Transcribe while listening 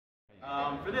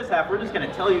For this half, we're just going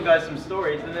to tell you guys some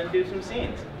stories and then do some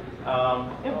scenes. Yeah,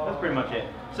 that's pretty much it.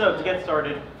 So to get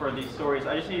started for these stories,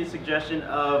 I just need a suggestion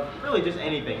of really just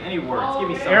anything, any words. Give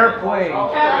me something. Airplane.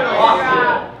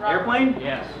 Awesome. Airplane?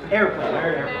 Yes. Airplane.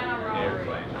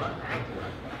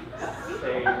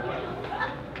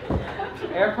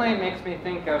 Airplane makes me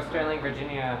think of Sterling,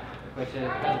 Virginia, which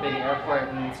has a big airport,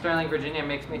 and Sterling, Virginia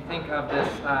makes me think of this,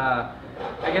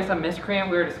 I guess, a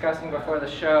miscreant we were discussing before the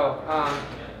show.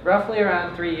 Roughly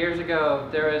around 3 years ago,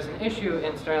 there was an issue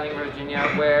in Sterling, Virginia,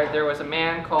 where there was a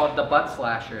man called the Butt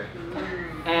Slasher.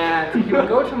 And he would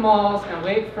go to malls and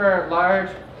wait for large,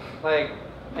 like,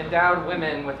 endowed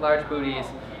women with large booties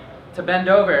to bend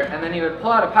over, and then he would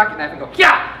pull out a pocket knife and go,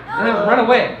 "Kya!" and then run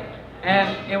away.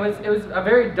 And it was a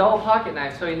very dull pocket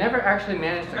knife, so he never actually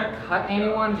managed to cut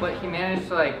anyone, but he managed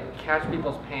to like catch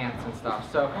people's pants and stuff.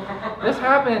 So this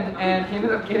happened, and he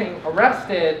ended up getting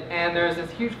arrested, and there was this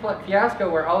huge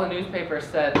fiasco where all the newspapers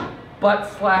said, "Butt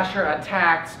Slasher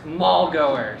attacks mall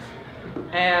goers."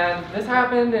 And this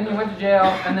happened, and he went to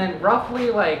jail, and then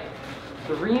roughly like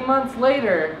 3 months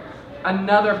later,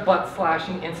 another butt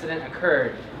slashing incident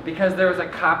occurred, because there was a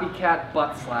copycat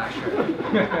butt slasher.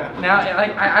 Now,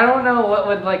 like, I don't know what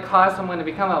would like cause someone to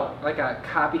become a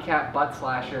copycat butt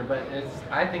slasher, but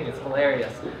I think it's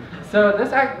hilarious. So this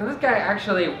guy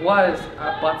actually was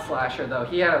a butt slasher, though.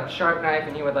 He had a sharp knife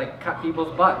and he would like cut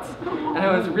people's butts, and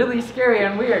it was really scary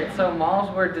and weird. So malls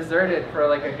were deserted for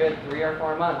like a good 3 or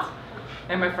 4 months,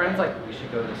 and my friend's like, "We should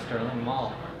go to the Sterling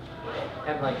Mall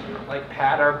and like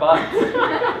pat our butts."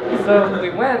 So we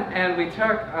went and we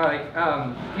took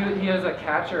he was a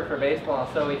catcher for baseball,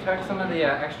 so we took some of the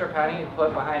extra padding and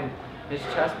put behind his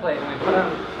chest plate, and we put them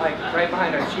like right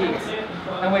behind our cheeks,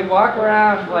 and we'd walk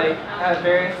around like at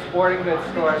various sporting goods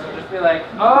stores and just be like,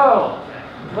 "Oh,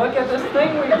 look at this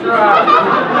thing we dropped!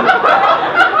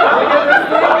 Look at this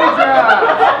thing we dropped!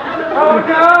 Oh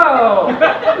no!"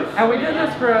 And we did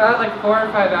this for like 4 or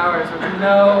 5 hours with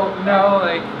no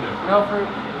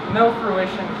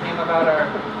fruition came about our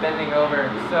bending over.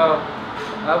 So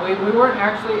we weren't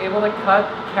actually able to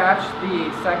catch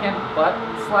the second butt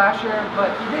slasher,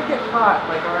 but he did get caught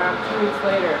like around 2 weeks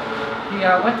later. He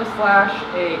went to slash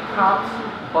a cop's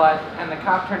butt, and the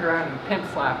cop turned around and pimp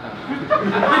slapped him.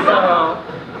 So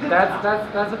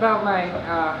that's about my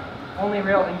only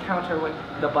real encounter with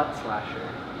the butt slasher.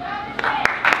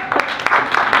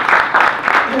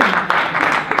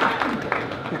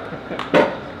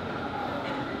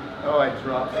 Oh, I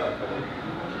dropped something.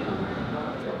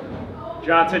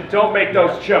 Johnson, don't make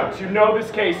those jokes. You know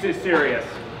this case is serious.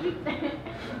 You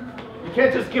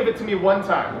can't just give it to me one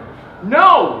time.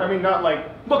 No! I mean, not like...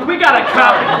 Look, we got a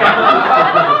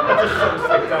copycat. That's just so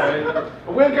sick down.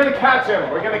 We're gonna catch him.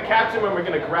 We're gonna catch him and we're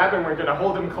gonna grab him. We're gonna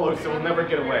hold him close so he'll never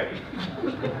get away.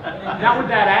 Not with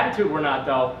that attitude, we're not,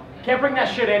 though. Can't bring that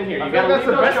shit in here. You gotta that's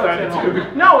leave the those best jokes at attitude.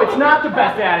 home. No, it's not the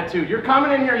best attitude. You're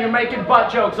coming in here, you're making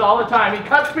butt jokes all the time. He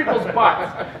cuts people's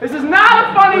butts. This is not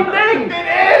a funny thing. It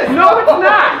is! No, it's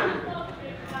not.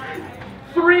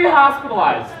 3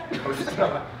 hospitalized.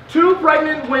 2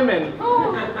 pregnant women.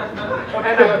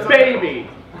 And a baby.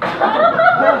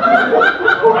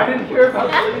 Oh, I didn't hear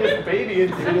about the latest baby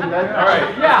incident. All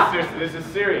right, Yeah. This is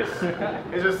serious.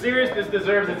 This is serious. This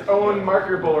deserves its own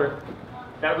marker board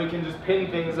that we can just pin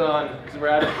things on because we're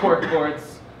out of cork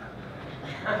boards.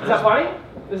 Is that funny?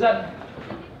 Is that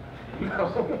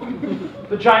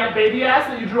the giant baby ass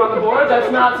that you drew on the board?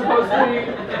 That's not supposed to be.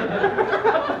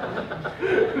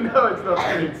 No, it's not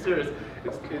funny. It's serious.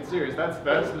 It's serious. That's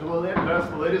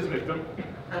the latest victim.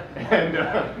 And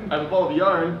I have a ball of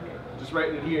yarn just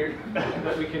right in here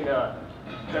that we can. I'm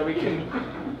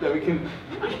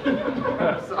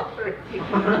sorry.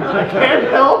 I can't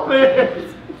help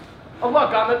it. Oh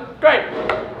look, great.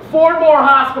 4 more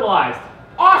hospitalized.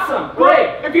 Awesome,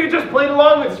 great. If you had just played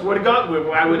along with us, I would have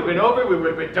been over, we would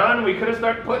have been done, we could have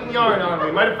started putting yarn on.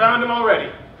 We might have found him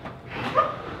already.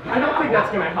 I don't think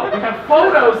that's going to help. We have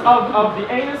photos of the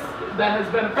anus that has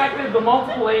been affected, the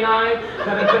multiple ani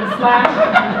that have been slashed.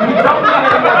 We don't need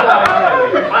any more blood.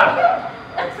 Wow.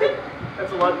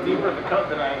 That's a lot deeper of a cut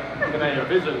than I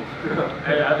envisioned.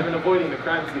 I've been avoiding the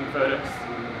crime scene photos.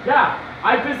 Yeah,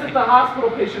 I visit the hospital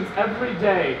patients every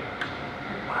day.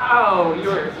 Wow,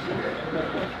 you're...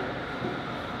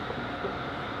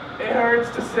 It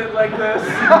hurts to sit like this. They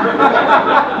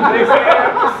say I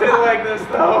have to sit like this,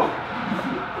 though.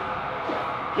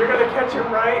 You're gonna catch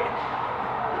him, right?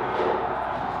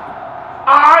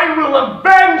 I will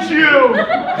avenge you!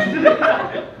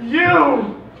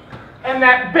 You and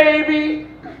that baby.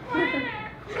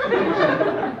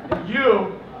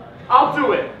 You. I'll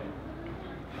do it.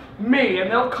 Me, and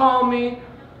they'll call me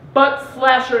butt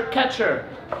slasher catcher.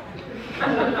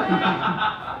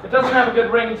 It doesn't have a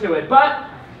good ring to it, but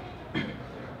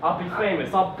I'll be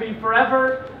famous. I'll be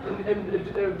forever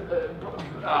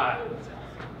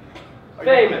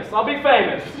famous. I'll be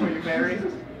famous. Will you marry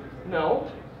me?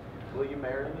 No. Will you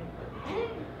marry me?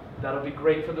 That'll be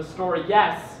great for the story.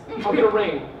 Yes. I'll get a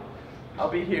ring.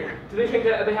 I'll be here. Do they think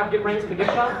that they have get rings at the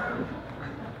gift shop?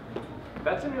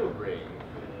 That's a new ring.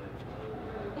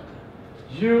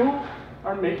 You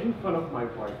are making fun of my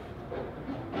wife.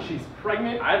 She's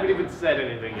pregnant. I haven't even said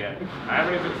anything yet. I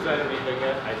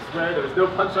swear there was no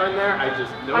punchline there. I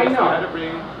just noticed you had a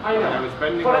ring. I know. And I was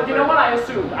bending but over. You know what I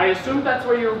assumed? I assumed that's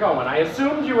where you were going. I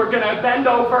assumed you were going to bend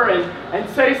over and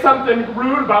say something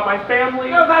rude about my family.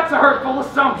 No, that's a hurtful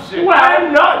assumption. Well,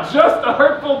 I'm not just a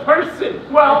hurtful person.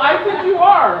 Well, I think you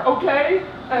are, okay?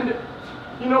 And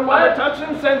you know what? I'm a touch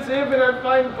insensitive and I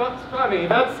find butts funny.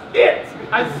 That's it.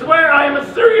 I swear I am a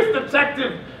serious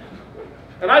detective.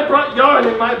 And I brought yarn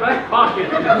in my back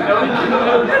pocket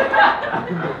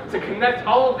to connect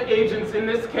all of the agents in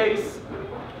this case,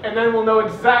 and then we'll know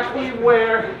exactly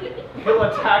where he'll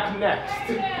attack next.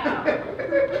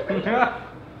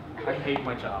 I hate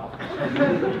my job.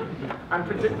 I'm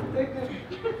predicting.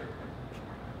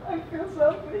 I feel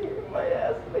something in my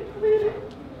ass, like bleeding.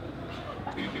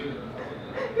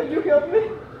 Can you help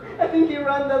me? I think he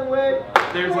ran that way.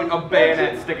 There's like a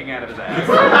bayonet sticking out of his ass.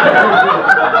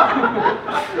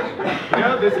 You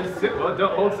know, this is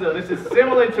don't hold still. This is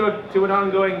similar to an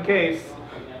ongoing case,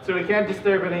 so we can't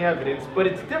disturb any evidence. But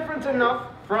it's different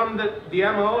enough from the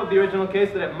MO of the original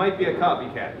case that it might be a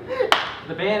copycat.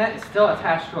 The bayonet is still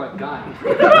attached to a gun.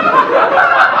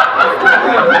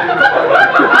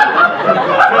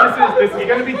 So this is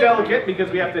going to be delicate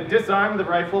because we have to disarm the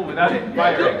rifle without it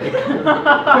firing.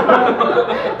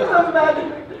 Sounds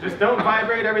bad. Just don't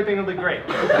vibrate, everything will be great.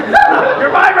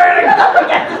 You're vibrating!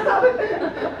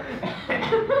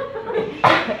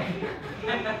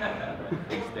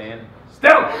 Stand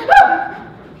still!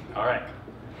 Alright.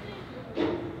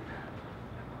 You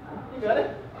got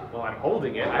it? Well, I'm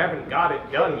holding it. I haven't got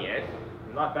it done yet.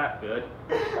 I'm not that good.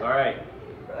 Alright.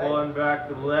 Pulling back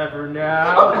the lever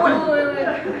now. Oh,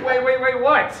 Wait,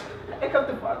 what? I come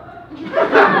too far.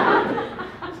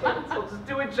 So just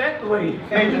do it gently.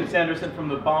 Agent Sanderson from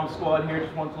the bomb squad here.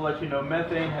 Just want to let you know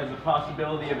methane has the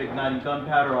possibility of igniting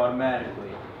gunpowder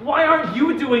automatically. Why aren't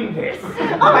you doing this? Oh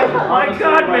my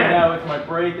God, right man! Now it's my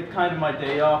break. It's kind of my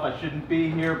day off. I shouldn't be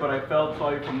here, but I saw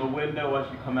you from the window. I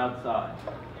should come outside.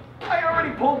 I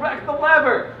already pulled back the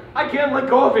lever. I can't let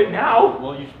go of it now.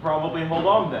 Well, you should probably hold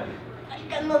on then. I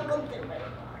cannot contain it.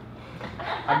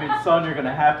 I mean, son, you're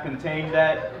gonna have to contain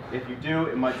that. If you do,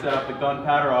 it might set up the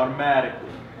gunpowder automatically.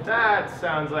 That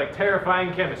sounds like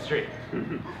terrifying chemistry.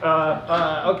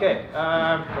 Okay.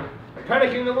 I'm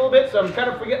panicking a little bit, so I'm kind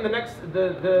of forgetting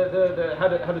how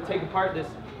to take apart this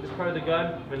part of the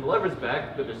gun. I mean, the lever's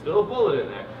back, but there's still a bullet in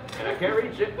there, and I can't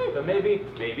reach it. But maybe,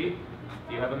 do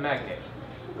you have a magnet?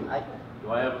 I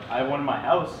have one in my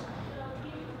house.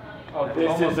 Oh,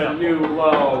 this is a new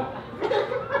low.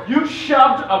 You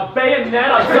shoved a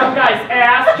bayonet on some guy's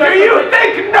ass. Do you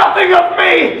think nothing of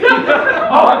me?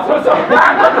 Oh, I'm so sorry.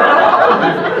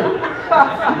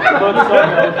 Looks like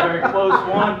that was a very close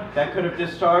one. That could have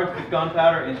discharged the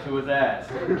gunpowder into his ass.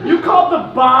 You called the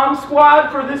bomb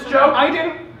squad for this joke? I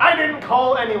didn't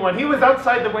call anyone. He was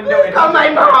outside the window. Please call my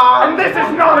mom. And this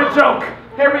is not a joke.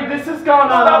 Harry, this has gone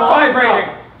on. Stop long vibrating.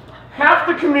 enough. Half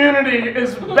the community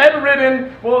is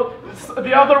bedridden, well,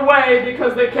 the other way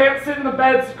because they can't sit in the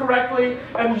beds correctly,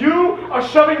 and you are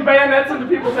shoving bayonets into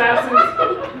people's asses.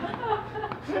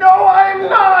 No, I'm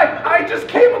not! I just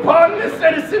came upon this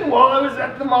citizen while I was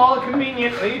at the mall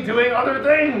conveniently doing other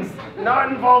things, not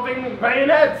involving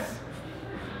bayonets.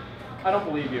 I don't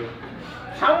believe you.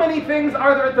 How many things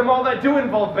are there at the mall that do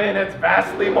involve bayonets?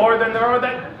 Vastly more than there are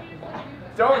that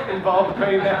don't involve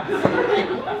bayonets.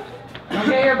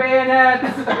 Okay, your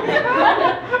bayonets. 2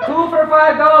 for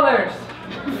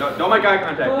 $5. Don't make eye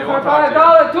contact. 2 They for won't talk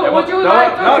to you. $5. Would you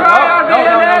like to try our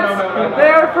bayonets? They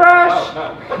are fresh.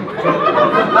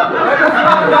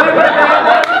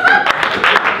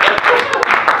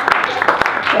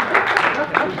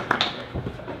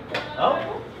 Oh.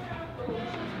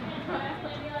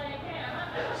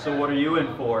 So what are you in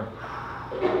for?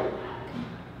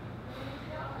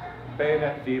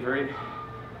 Bayonet thievery.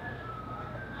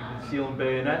 You've been stealing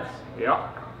bayonets? Yeah.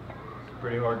 It's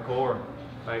pretty hardcore.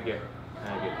 Thank you.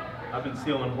 I've been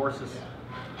stealing horses.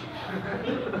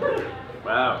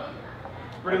 Wow.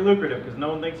 It's pretty lucrative because no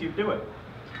one thinks you do it.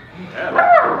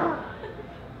 Yeah.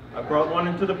 I brought one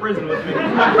into the prison with me. You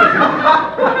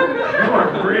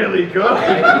are really good.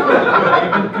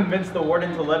 I even convinced the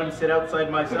warden to let him sit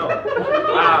outside my cell.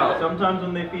 Wow. Sometimes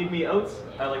when they feed me oats,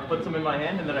 I like put some in my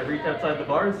hand and then I reach outside the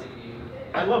bars.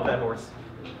 I love that horse.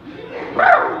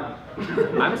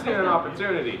 I'm seeing an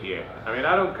opportunity here. I mean,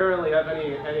 I don't currently have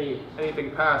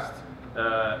anything past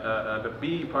the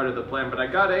B part of the plan, but I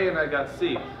got A and I got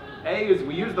C. A is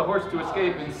we use the horse to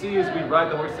escape, and C is we ride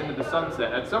the horse into the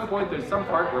sunset. At some point, there's some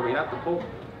part where we have to pull.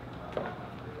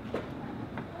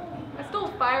 I stole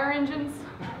fire engines.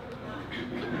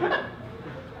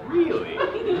 Really?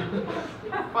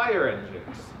 Fire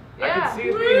engines. I Yeah. can see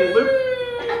it being looped.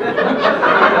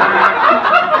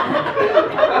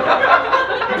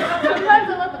 Sometimes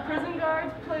I let the prison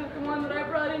guards play with the one that I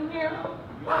brought in here.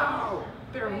 Wow,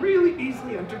 they're really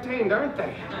easily entertained, aren't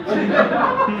they?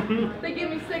 They give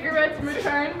me cigarettes in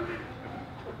return.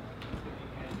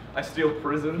 I steal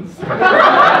prisons.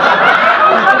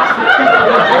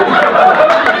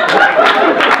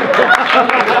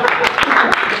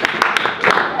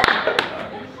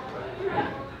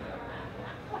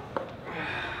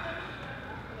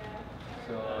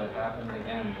 So it happened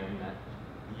again, didn't it?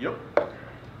 Yep.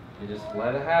 You just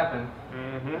let it happen.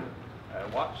 Mm-hmm. I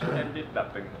watched and did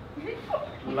nothing.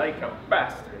 Like a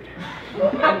bastard.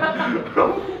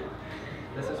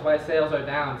 This is why sales are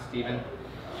down, Stephen.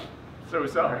 So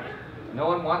sorry. No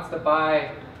one wants to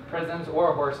buy prisons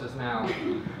or horses now.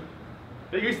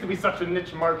 There used to be such a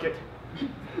niche market.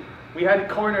 We had it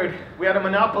cornered. We had a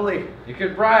monopoly. You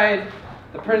could ride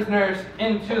the prisoners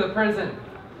into the prison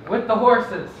with the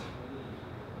horses.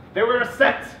 They were a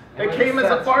set. They They were came a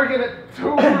as a set. bargain at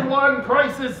 2-for-1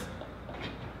 prices.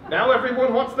 Now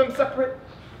everyone wants them separate.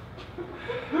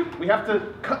 We have to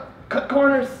cut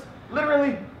corners.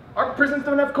 Literally. Our prisons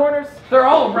don't have corners. They're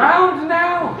all round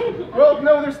now. Well,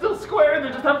 no, they're still square. They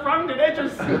just have rounded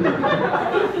edges.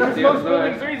 Most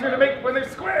buildings are easier to make when they're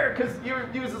square because you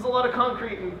uses a lot of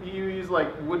concrete and you use like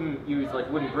wooden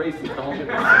braces to hold it.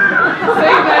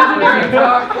 Same engineering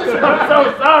talk. I'm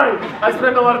so sorry. I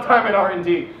spend a lot of time in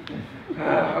R&D.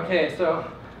 Okay, so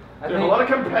I There's think a lot of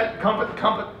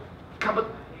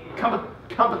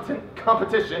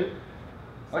competition.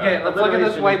 Okay, let's look at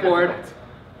this Alliteration is whiteboard. difficult.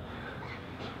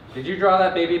 Did you draw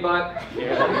that baby butt?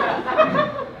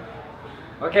 Yeah.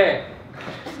 Okay,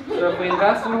 so if we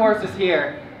invest in horses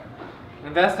here,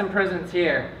 invest in prisons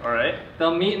here, All right.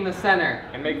 they'll meet in the center.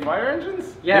 And make fire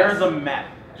engines? Yes. There's a map.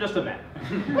 Just a map.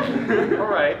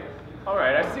 All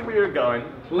right, I see where you're going.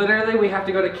 Literally, we have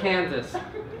to go to Kansas,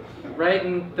 right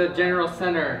in the general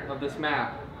center of this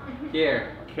map.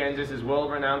 Here. Kansas is well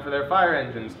renowned for their fire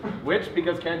engines, which,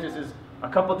 because Kansas is a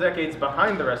couple decades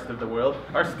behind the rest of the world,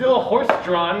 are still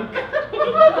horse-drawn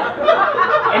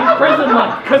and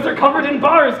prison-like, because they're covered in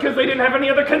bars, because they didn't have any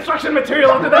other construction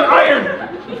material other than iron.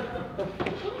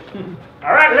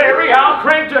 All right, Larry, I'll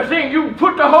crank the thing. You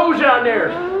put the hose on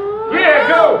there. Yeah,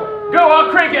 go.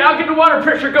 I'll crank it. I'll get the water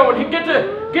pressure going. You get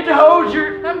the hose.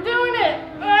 I'm doing it.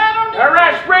 I don't All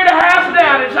right, spray the house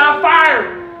down. It's on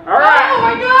fire. All right. Oh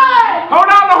my God! Hold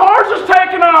on, the horse is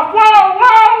taking off. Whoa,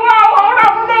 hold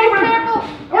on, we're moving. Careful.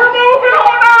 We're moving,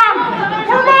 hold on.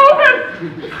 We're moving.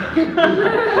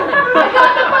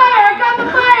 I got the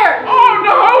fire! Oh,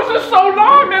 the hose is so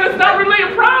long that it's not really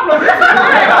a problem.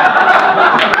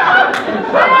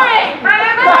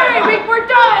 Larry, we're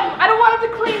done. I don't want him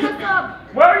to clean this up.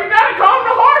 Well, you gotta calm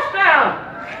the horse down.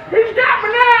 He's got me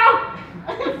now.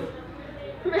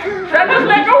 Should I just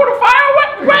let go of the fire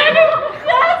wagon?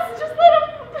 Yes, just let him.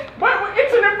 But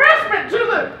it's an investment to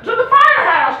the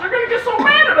firehouse. They're gonna get so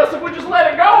mad at us if we just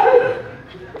let it go.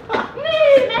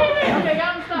 Okay,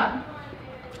 got him stopped.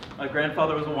 My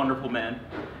grandfather was a wonderful man,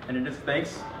 and it is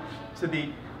thanks to the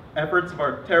efforts of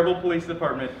our terrible police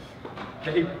department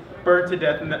that he burned to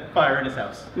death in that fire in his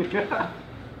house.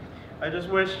 I just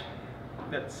wish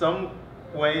that some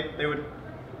way they would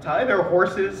tie their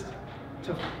horses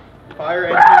to fire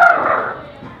engines.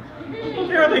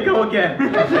 Here they go again.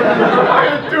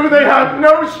 Do they have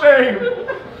no shame?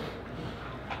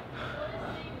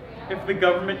 If the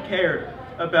government cared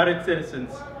about its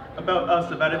citizens, about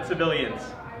us, about its civilians,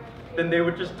 then they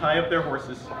would just tie up their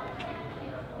horses.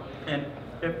 And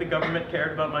if the government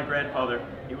cared about my grandfather,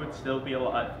 he would still be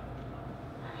alive.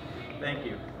 Thank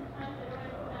you.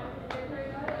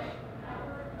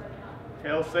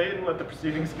 Hail Satan, let the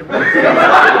proceedings commence.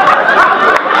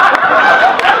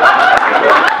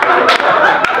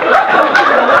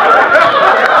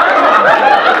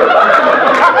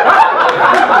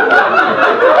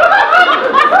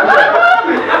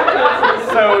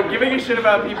 So, giving a shit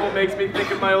about people makes me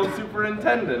think of my old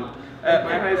superintendent. at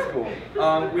my high school.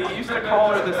 We used to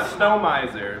call her the snow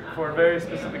miser for a very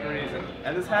specific reason.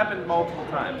 And this happened multiple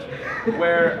times.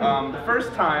 Where the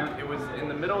first time, it was in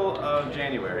the middle of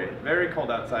January, very cold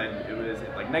outside, it was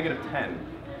like -10.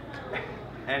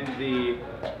 And we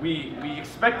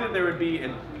expected there would be a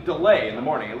delay in the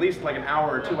morning, at least like an hour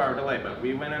or 2 hour delay, but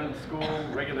we went into school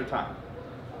regular time.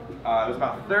 It was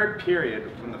about third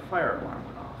period when the fire alarm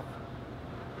went off.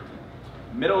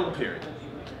 Middle of the period.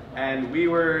 And we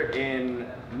were in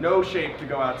no shape to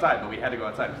go outside, but we had to go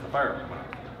outside because the fire alarm went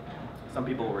off. Some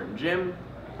people were in gym.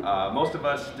 Most of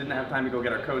us didn't have time to go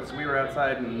get our coats. We were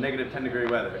outside in -10-degree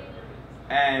weather.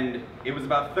 And it was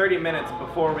about 30 minutes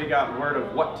before we got word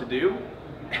of what to do.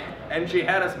 And she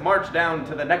had us march down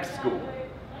to the next school.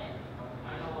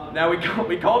 Now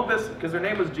we called this, because her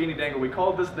name was Jeannie Dangle, we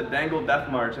called this the Dangle Death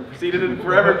March and proceeded to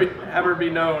forever have her be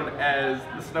known as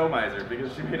the Snow Miser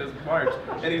because she made us march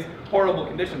in these horrible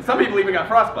conditions. Some people even got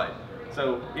frostbite,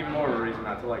 so even more of a reason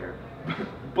not to like her.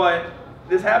 But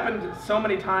this happened so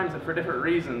many times and for different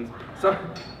reasons.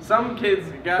 Some kids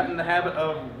got in the habit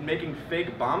of making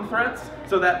fake bomb threats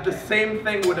so that the same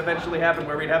thing would eventually happen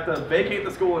where we'd have to vacate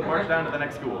the school and march down to the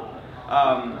next school.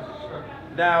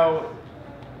 Now,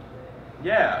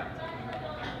 yeah,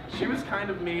 she was kind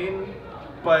of mean,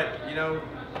 but you know,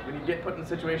 when you get put in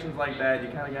situations like that, you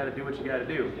kind of got to do what you got to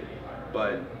do.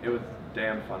 But it was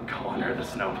damn fun calling her the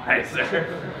Snow Miser.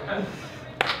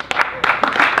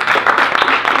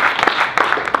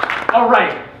 All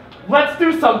right, let's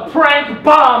do some prank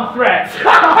bomb threats. Yeah!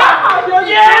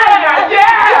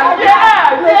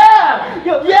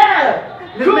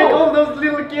 Let's make all those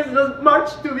little kids just march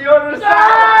to the other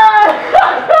side.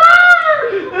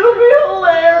 It'll be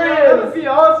hilarious. It'll be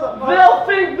awesome. They'll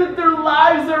think that their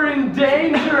lives are in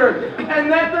danger and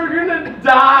that they're gonna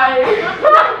die.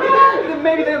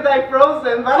 Maybe they'll die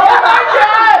frozen. But Oh my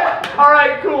God! All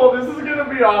right, cool. This is gonna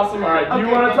be awesome. All right, do you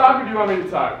Okay, want to okay. talk or do you want me to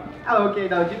talk? Oh, okay,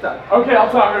 now you talk. Okay,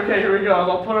 I'll talk. Okay, here we go.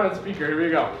 I'll put it on speaker. Here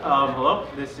we go. Hello,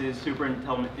 this is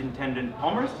Superintendent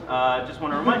Palmers. Just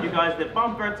want to remind you guys that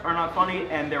bomb threats are not funny,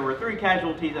 and there were 3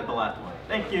 casualties at the last one.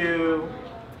 Thank you.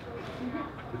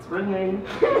 It's ringing.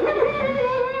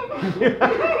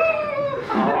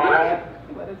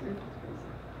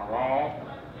 Hello?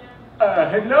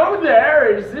 Hello there.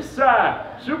 Is this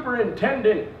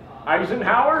Superintendent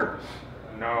Eisenhower?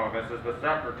 No, this is the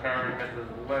secretary, Mrs.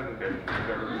 Linden.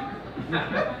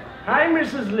 Hi,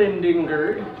 Mrs.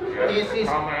 Lindinger. This is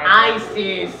Come in.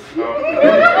 ISIS. Oh,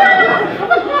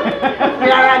 We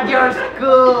are at your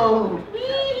school.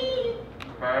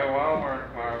 very well, we're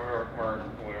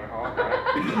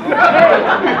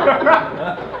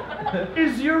okay.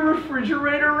 Is your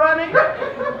refrigerator running?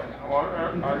 Well,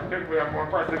 I think we have more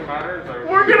pressing matters. Or...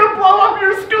 We're gonna blow up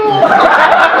your school!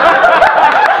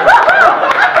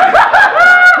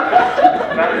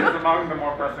 That is among the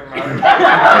more pressing matters.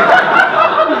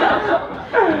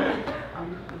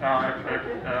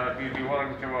 If you'd be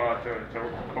willing to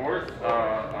coerce,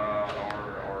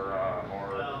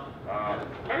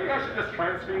 maybe I should just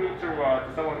transfer you to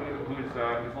someone who's a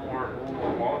little more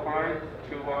qualified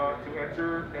to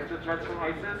answer threats from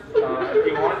ISIS. If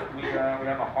you want, we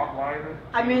have a hotline.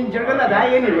 I mean, you're gonna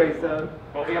die anyway, so.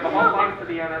 Well, we have a hotline for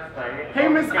the NSA. Hey,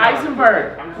 Miss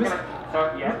Eisenberg. I'm just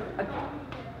gonna. Yeah.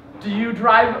 Do you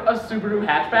drive a Subaru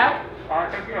hatchback? I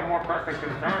think we have more pressing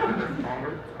concerns at this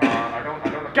moment. I don't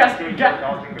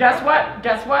Guess what?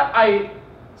 Guess what? I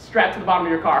strapped to the bottom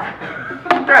of your car.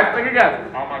 Guess, take a guess.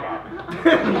 Oh my God.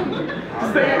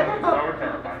 Say it. So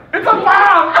terrifying. It's a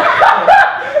bomb!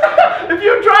 If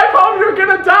you drive home, you're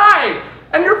gonna die!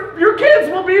 And your kids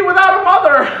will be without a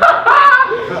mother!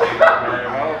 Very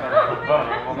well, then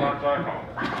I will not drive home.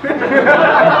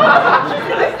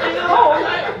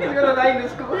 You're gonna die in the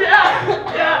school.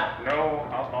 Yeah! No,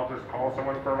 I'll just call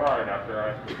someone for a ride after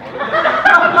I.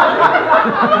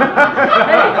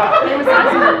 Hey, Miss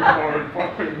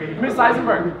Eisenberg. Miss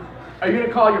Eisenberg, are you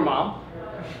gonna call your mom?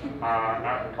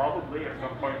 Probably at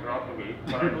some point throughout the week,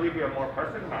 but I believe we have more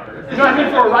pressing matters. No, I mean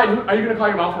for a ride. Are you gonna call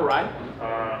your mom for a ride?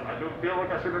 I don't feel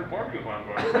like I should inform you if I'm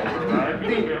going for a ride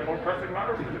because we have more pressing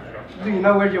matters to discuss. Do you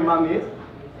know where your mom is?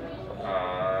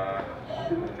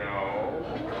 No.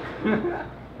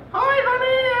 Hi,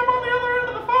 honey. I'm on the other end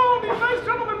of the phone. These nice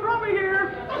gentlemen brought me here.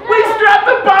 We strapped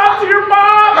the bomb to your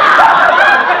mom.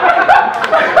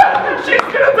 She's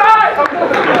gonna die.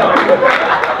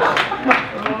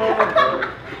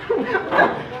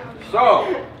 So,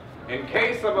 in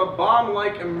case of a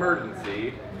bomb-like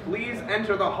emergency, please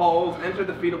enter the halls, enter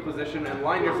the fetal position, and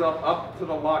line yourself up to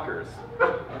the lockers.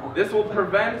 This will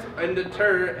prevent and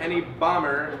deter any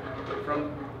bomber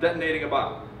from detonating a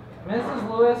bomb. Mrs.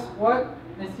 Lewis, what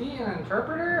Is he an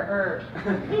interpreter, or?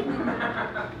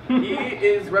 He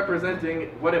is representing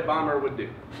what a bomber would do.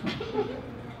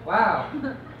 Wow.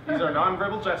 These are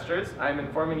nonverbal gestures. I'm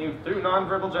informing you through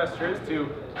nonverbal gestures to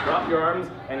drop your arms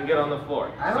and get on the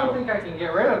floor. I don't think I can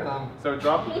get rid of them. So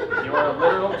drop. You are a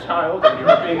literal child and you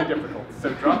are being difficult.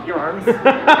 So drop your arms.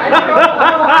 I don't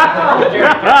know how.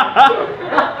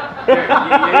 You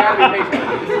gotta be patient.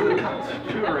 This is a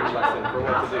tutoring lesson for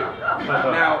what to do.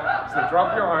 Now, So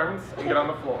drop your arms and get on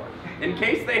the floor. in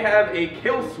case they have a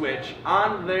kill switch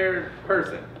on their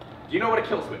person, do you know what a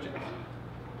kill switch is?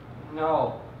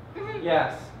 No.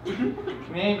 Yes.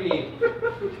 Maybe.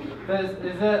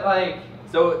 Is it like?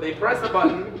 So they press a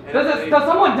button. And Does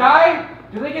someone die?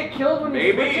 Do they get killed when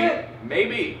you switch it?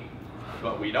 Maybe,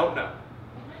 but we don't know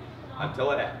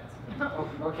until it happens.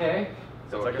 Okay.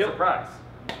 So it's like a surprise.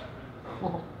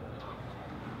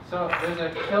 So there's a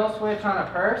kill switch on a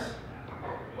purse?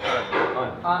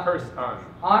 Purse on.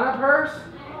 On a purse?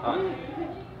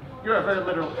 You're a very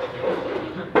literal. Look, I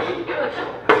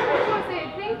just want to say,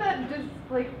 I think that just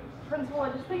like principal, I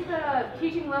just think that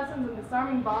teaching lessons and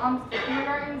disarming bombs to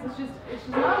kindergartens it's just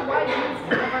not a wise use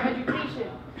of our education.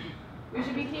 We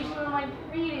should be teaching them like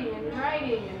reading and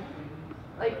writing and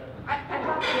like I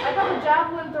thought the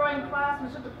javelin throwing class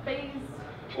was just a phase.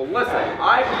 Well, listen,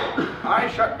 I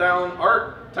shut down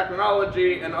art,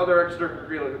 technology, and other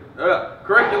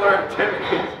curricular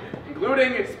activities,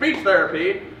 including speech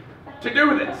therapy, to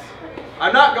do this.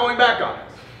 I'm not going back on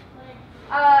this.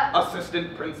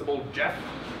 Assistant Principal Jeff.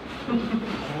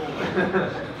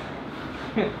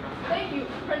 Thank you,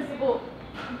 Principal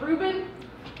Ruben.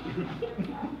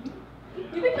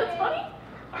 You think that's funny?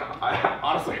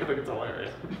 Honestly, I think it's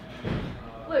hilarious.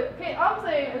 Look, okay, all I'm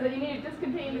saying is that you need to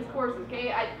discontinue these courses,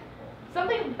 okay?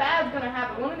 Something bad's gonna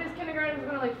happen. One of these kindergartens is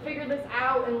gonna like figure this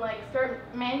out and like start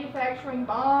manufacturing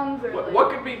bombs or like, What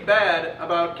could be bad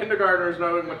about kindergartners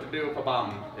knowing what to do if a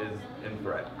bomb is in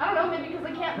threat? I don't know, maybe because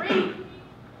they can't read.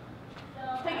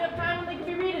 Just taking up time when they could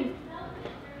be reading.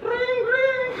 Ring,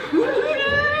 ring!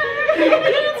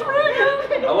 It's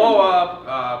ringing!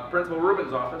 Hello, Principal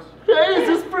Ruben's office. Hey, is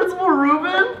this Principal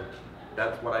Ruben?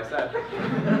 That's what I said.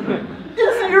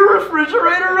 Is your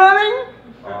refrigerator running?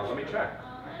 Let me check.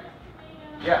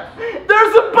 Yeah.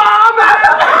 There's a bomb at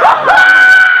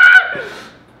it!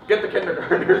 Get the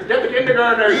kindergartners! Get the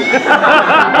kindergartners!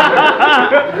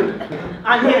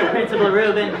 I'm here, Principal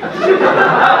Ruben. There's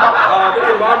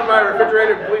a bomb in my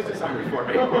refrigerator. Please do something for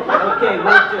me. Okay,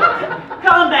 we'll do it.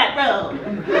 Combat roll!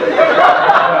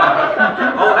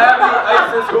 I'll have the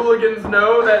ISIS hooligans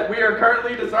know that we are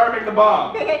currently disarming the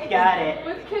bomb. Got it.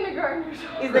 With kindergartners.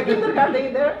 Is the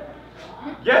kindergarten there?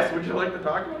 Yes, would you like to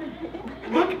talk to me?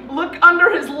 Look under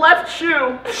his left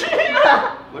shoe.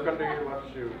 Look under your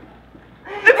left shoe.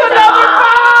 It's another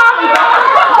bomb!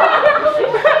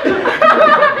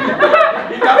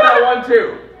 He got that one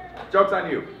too. Joke's on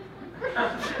you.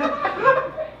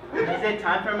 Is it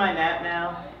time for my nap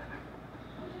now?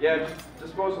 Yeah, just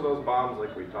dispose of those bombs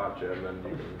like we taught you, and then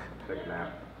you can take a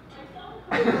nap.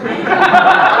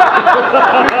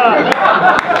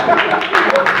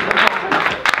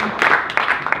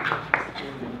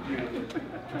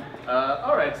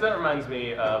 All right, so that reminds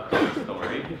me of a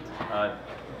story.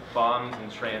 Bombs in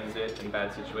transit and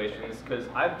bad situations, because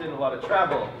I've done a lot of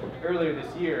travel earlier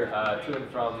this year to and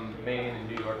from Maine and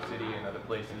New York City and other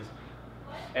places.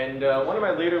 And one of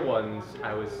my later ones,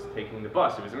 I was taking the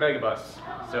bus. It was a megabus,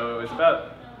 so it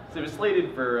was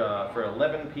slated for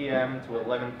 11 p.m. to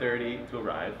 11:30 to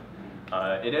arrive.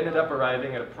 It ended up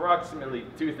arriving at approximately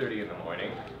 2:30 in the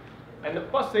morning, and the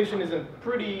bus station is a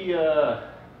pretty.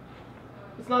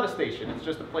 It's not a station. It's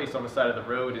just a place on the side of the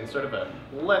road in sort of a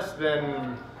less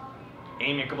than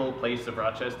amicable place of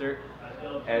Rochester,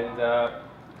 and so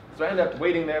I ended up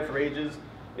waiting there for ages.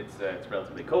 It's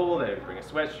relatively cold. I had to bring a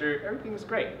sweatshirt. Everything was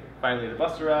great. Finally, the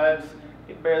bus arrives.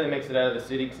 It barely makes it out of the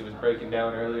city because it was breaking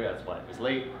down earlier. That's why it was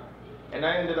late. And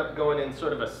I ended up going in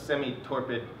sort of a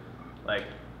semi-torpid, like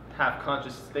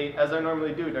half-conscious state, as I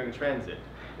normally do during transit.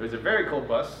 It was a very cold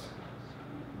bus.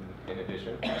 In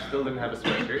addition, I still didn't have a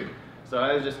sweatshirt, so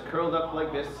I was just curled up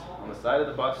like this on the side of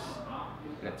the bus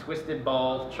in a twisted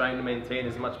ball, trying to maintain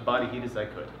as much body heat as I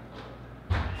could.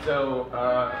 So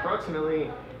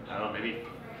approximately, I don't know, maybe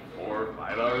 4 or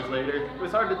 5 hours later, it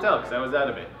was hard to tell because I was out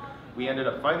of it. We ended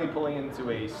up finally pulling into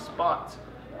a spot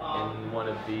in one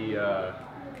of the,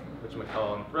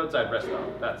 whatchamacallem, roadside rest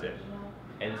stop, that's it.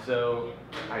 And so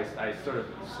I sort of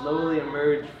slowly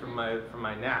emerged from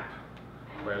my nap,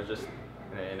 where I was just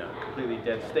in a completely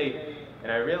dead state,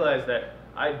 and I realized that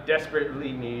I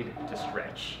desperately need to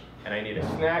stretch, and I need a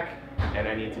snack, and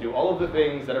I need to do all of the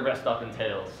things that a rest stop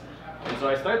entails. And so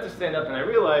I start to stand up and I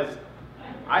realize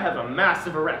I have a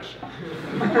massive erection.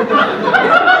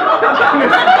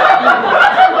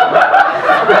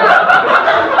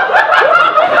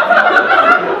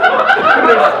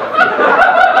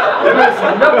 And there's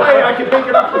no way I can pick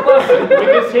it up the bus with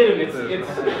this hidden. It's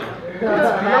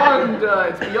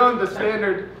beyond the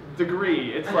standard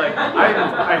degree. It's like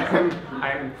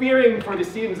I'm fearing for the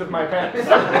seams of my pants.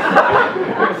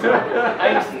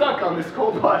 I'm stuck on this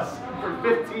cold bus for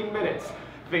 15 minutes,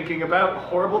 thinking about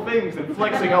horrible things and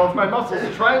flexing all of my muscles,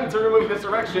 trying to remove this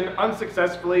erection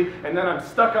unsuccessfully, and then I'm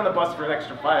stuck on the bus for an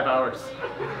extra 5 hours.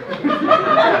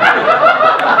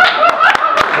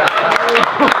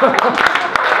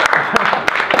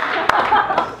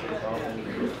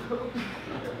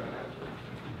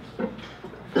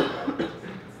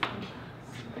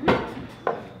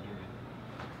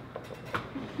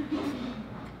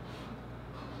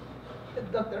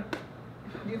 Doctor,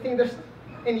 do you think there's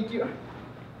any cure?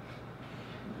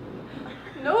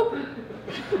 Nope.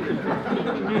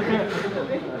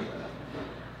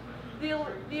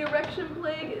 The erection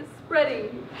plague is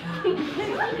spreading.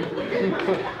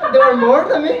 There are more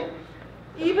than me?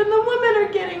 Even the women are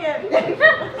getting it.